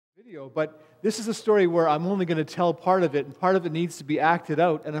video, but this is a story where I'm only going to tell part of it, and part of it needs to be acted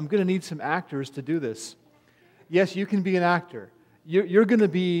out, and I'm going to need some actors to do this. Yes, you can be an actor. You're going to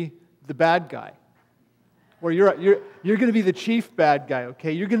be the bad guy, or you're going to be the chief bad guy.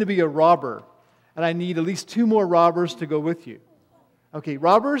 Okay, you're going to be a robber, and I need at least 2 more robbers to go with you. Okay,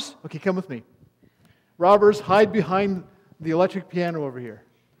 robbers. Okay, come with me. Robbers, hide behind the electric piano over here.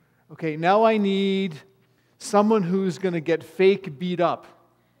 Okay, now I need someone who's going to get fake beat up.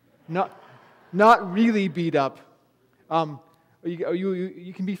 Not really beat up.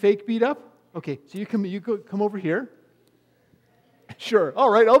 You can be fake beat up? Okay, so you come over here. Sure, all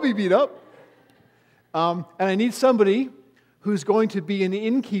right, I'll be beat up. And I need somebody who's going to be an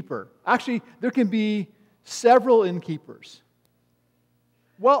innkeeper. Actually, there can be several innkeepers.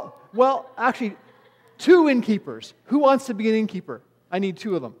 Well, actually, 2 innkeepers. Who wants to be an innkeeper? I need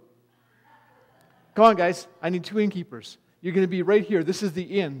 2 of them. Come on, guys. I need 2 innkeepers. You're going to be right here. This is the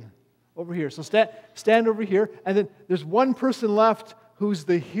inn over here. So stand over here. And then there's 1 person left who's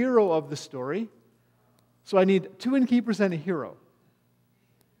the hero of the story. So I need 2 innkeepers and a hero.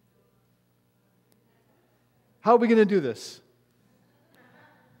 How are we going to do this?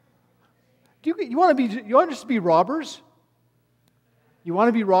 You want just to be robbers? You want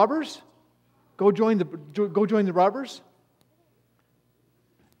to be robbers? Go join the robbers.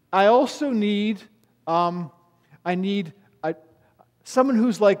 I also need someone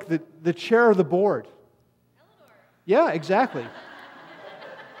who's like the chair of the board. Eleanor. Yeah, exactly.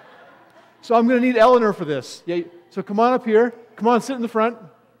 So I'm going to need Eleanor for this. Yeah, so come on up here. Come on, sit in the front.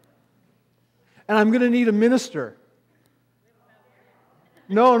 And I'm going to need a minister.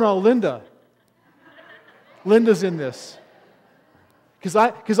 No, Linda. Linda's in this. Because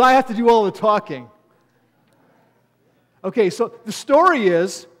I have to do all the talking. Okay, so the story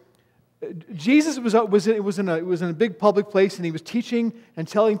is, Jesus was in a big public place, and he was teaching and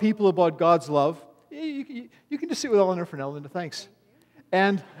telling people about God's love. You can just sit with Eleanor for now, Linda. Thanks.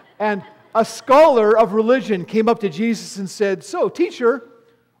 And a scholar of religion came up to Jesus and said, "So, teacher,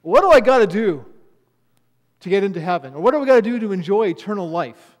 what do I got to do to get into heaven? Or what do we got to do to enjoy eternal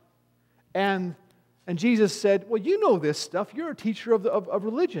life?" And Jesus said, "Well, you know this stuff. You're a teacher of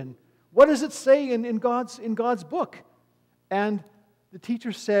religion. What does it say in God's book?" And the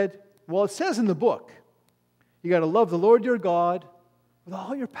teacher said, "Well, it says in the book, you got to love the Lord your God with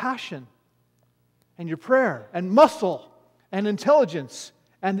all your passion and your prayer and muscle and intelligence,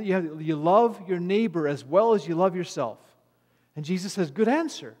 and that you love your neighbor as well as you love yourself." And Jesus says, "Good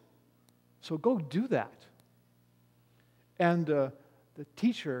answer. So go do that." And the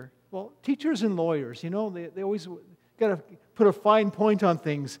teacher, well, teachers and lawyers, they always got to put a fine point on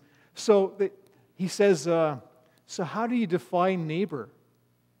things. So he says, "So how do you define neighbor?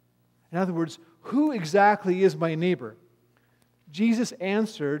 In other words, who exactly is my neighbor?" Jesus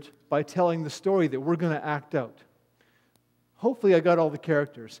answered by telling the story that we're going to act out. Hopefully I got all the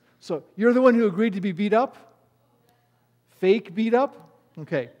characters. So you're the one who agreed to be beat up? Fake beat up?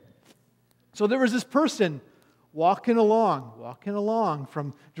 Okay. So there was this person walking along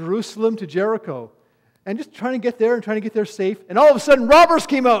from Jerusalem to Jericho, and just trying to get there safe, and all of a sudden robbers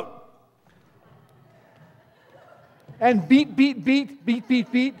came out. And beat.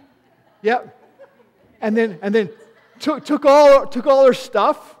 Yep. And then took all her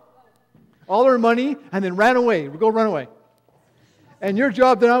stuff, all her money, and then ran away. Run away. And your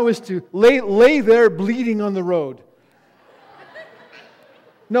job now is to lay there bleeding on the road.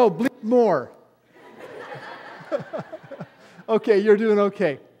 No, bleed more. Okay, you're doing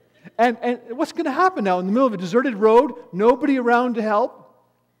okay. And what's going to happen now in the middle of a deserted road? Nobody around to help.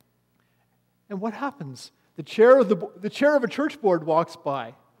 And what happens? The chair of a church board walks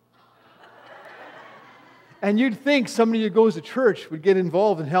by. And you'd think somebody who goes to church would get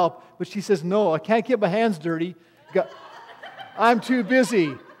involved and help, but she says, "No, I can't get my hands dirty. I'm too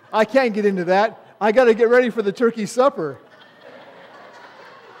busy. I can't get into that. I got to get ready for the turkey supper."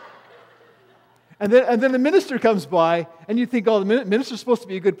 And then the minister comes by, and you think, "Oh, the minister's supposed to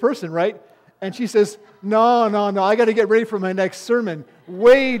be a good person, right?" And she says, No, I got to get ready for my next sermon.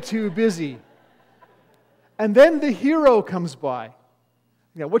 Way too busy." And then the hero comes by.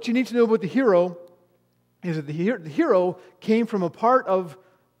 Now, what you need to know about the hero is that the hero came from a part of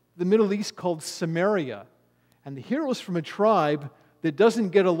the Middle East called Samaria. And the hero is from a tribe that doesn't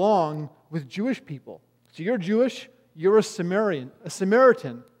get along with Jewish people. So you're Jewish, you're a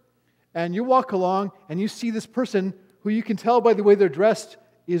Samaritan. And you walk along and you see this person who you can tell by the way they're dressed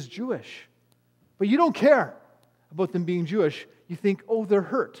is Jewish. But you don't care about them being Jewish. You think, "Oh, they're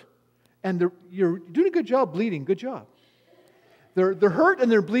hurt. And you're doing a good job bleeding. Good job." They're hurt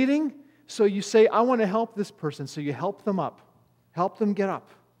and they're bleeding, so you say, "I want to help this person." So you help them up. Help them get up.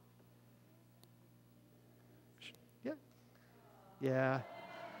 Yeah.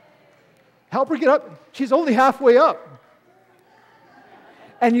 Help her get up. She's only halfway up.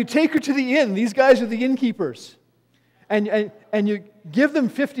 And you take her to the inn. These guys are the innkeepers. And you give them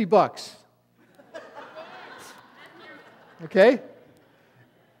 $50. Okay?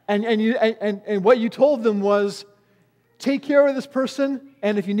 And what you told them was, take care of this person,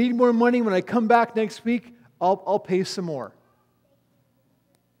 and if you need more money when I come back next week, I'll pay some more.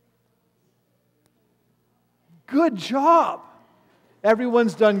 Good job.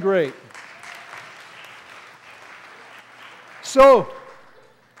 Everyone's done great. So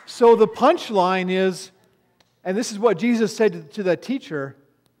the punchline is, and this is what Jesus said to that teacher,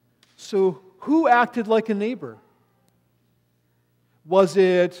 so who acted like a neighbor? Was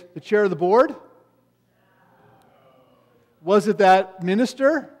it the chair of the board? Was it that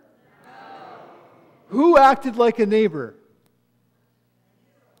minister? Who acted like a neighbor?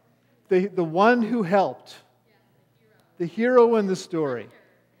 The one who helped. The hero in the story.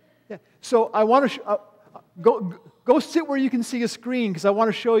 Yeah. So I want to go sit where you can see a screen, because I want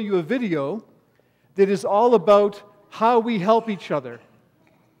to show you a video that is all about how we help each other.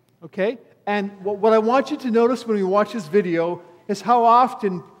 Okay? And what I want you to notice when we watch this video is how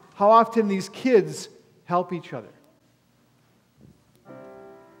often these kids help each other.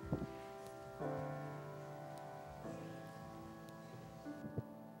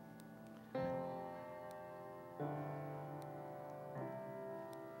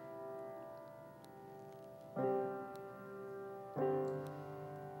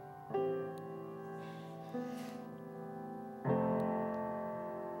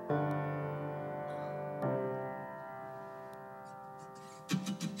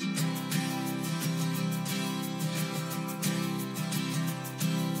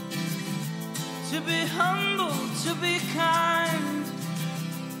 To be humble, to be kind,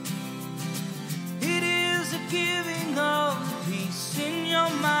 it is a giving of peace in your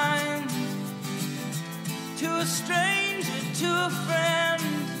mind. To a stranger, to a friend,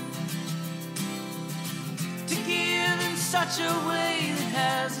 to give in such a way that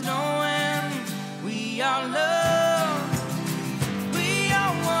has no end. We are loved, we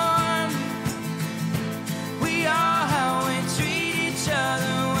are one, we are how we treat each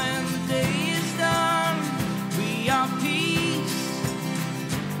other.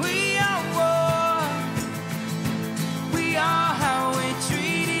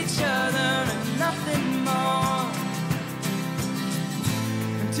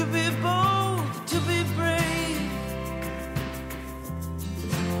 To be bold, to be brave,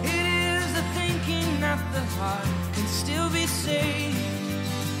 it is the thinking that the heart can still be saved,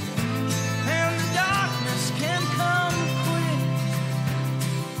 and the darkness can come quick,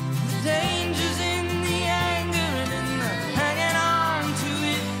 the dangers in the anger and in the hanging on to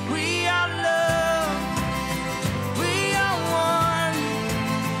it. We are loved, we are one,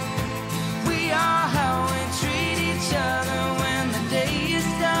 we are how we treat each other.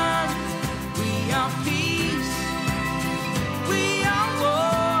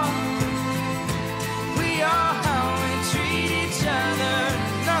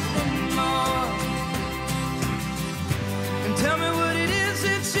 Tell me what it is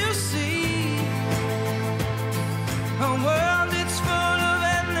that you see. A world that's full of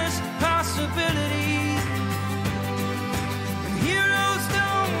endless possibilities. And heroes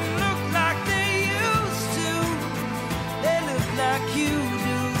don't look like they used to. They look like you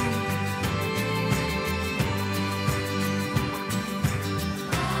do.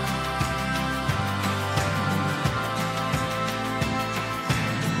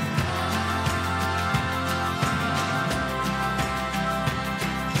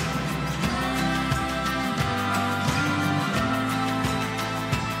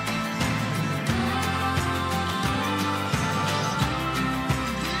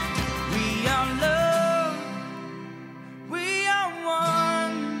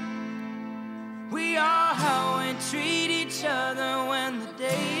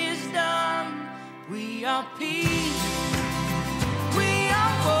 We are peace, we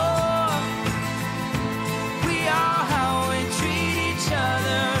are war, we are how we treat each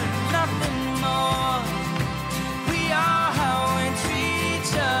other, nothing more. We are how we treat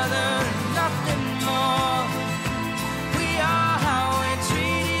each other, nothing more. We are how we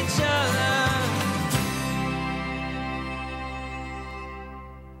treat each other.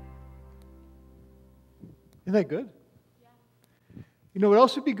 Isn't that good? Yeah. You know what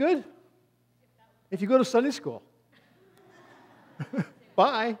else would be good? If you go to Sunday school.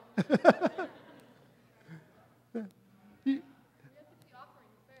 Bye.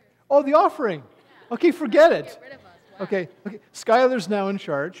 Oh, the offering. Okay, forget it. Okay. Skylar's now in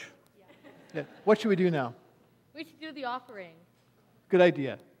charge. Yeah. What should we do now? We should do the offering. Good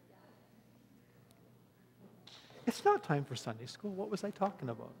idea. It's not time for Sunday school. What was I talking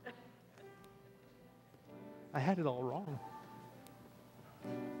about? I had it all wrong.